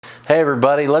Hey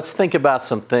everybody, let's think about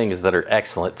some things that are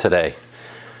excellent today.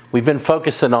 We've been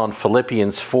focusing on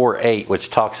Philippians 4:8, which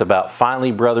talks about,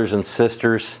 finally, brothers and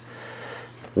sisters,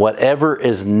 whatever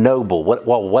is noble,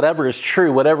 whatever is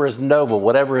true, whatever is noble,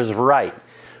 whatever is right,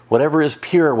 whatever is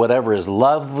pure, whatever is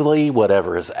lovely,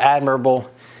 whatever is admirable,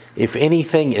 if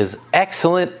anything is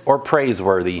excellent or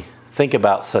praiseworthy, think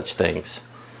about such things.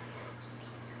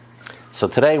 So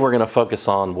today we're going to focus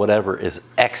on whatever is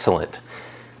excellent.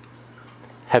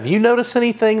 Have you noticed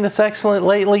anything that's excellent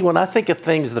lately? When I think of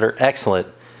things that are excellent,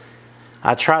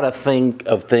 I try to think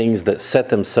of things that set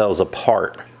themselves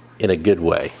apart in a good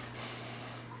way.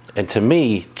 And to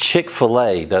me,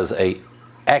 Chick-fil-A does an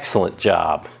excellent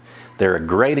job. They're a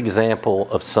great example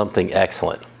of something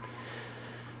excellent.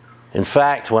 In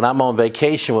fact, when I'm on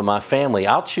vacation with my family,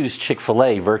 I'll choose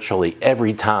Chick-fil-A virtually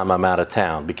every time I'm out of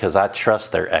town because I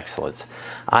trust their excellence.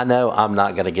 I know I'm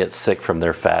not going to get sick from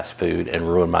their fast food and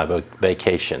ruin my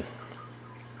vacation.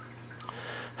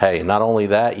 Hey, not only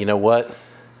that, you know what?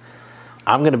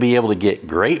 I'm going to be able to get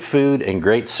great food and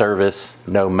great service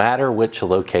no matter which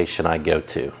location I go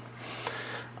to.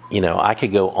 You know, I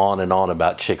could go on and on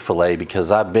about Chick-fil-A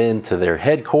because I've been to their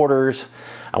headquarters.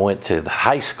 I went to the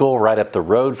high school right up the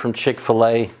road from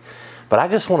Chick-fil-A. But I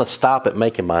just want to stop at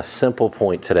making my simple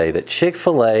point today that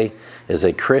Chick-fil-A is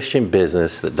a Christian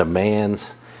business that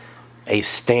demands a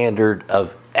standard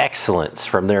of excellence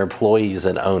from their employees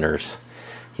and owners.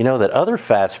 You know that other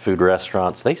fast food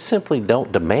restaurants, they simply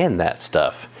don't demand that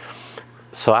stuff.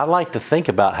 So I like to think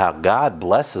about how God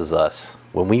blesses us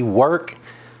when we work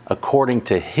according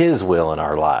to His will in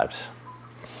our lives.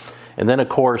 And then, of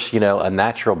course, you know, a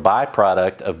natural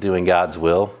byproduct of doing God's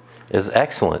will is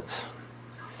excellence.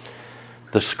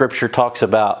 The scripture talks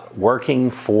about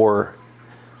working for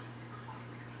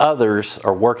others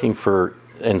or working for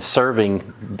and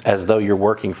serving as though you're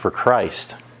working for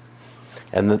Christ.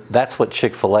 And that's what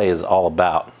Chick-fil-A is all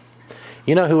about.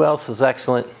 You know who else is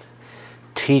excellent?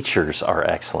 Teachers are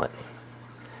excellent.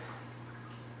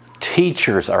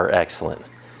 Teachers are excellent.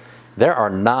 There are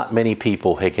not many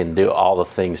people who can do all the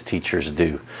things teachers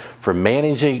do. From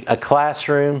managing a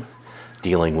classroom,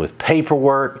 dealing with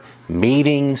paperwork,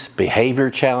 meetings, behavior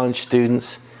challenge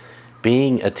students,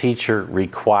 being a teacher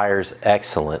requires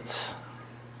excellence.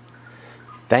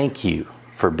 Thank you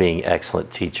for being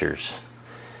excellent teachers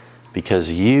because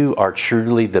you are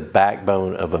truly the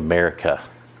backbone of America.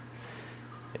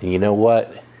 And you know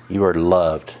what? You are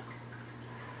loved.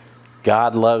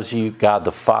 God loves you, God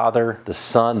the Father, the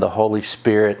Son, the Holy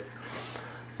Spirit.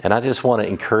 And I just want to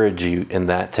encourage you in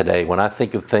that today. When I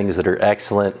think of things that are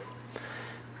excellent,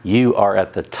 you are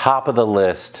at the top of the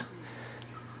list.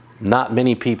 Not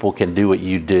many people can do what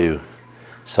you do.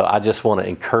 So I just want to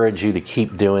encourage you to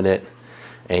keep doing it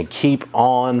and keep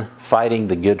on fighting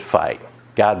the good fight.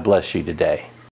 God bless you today.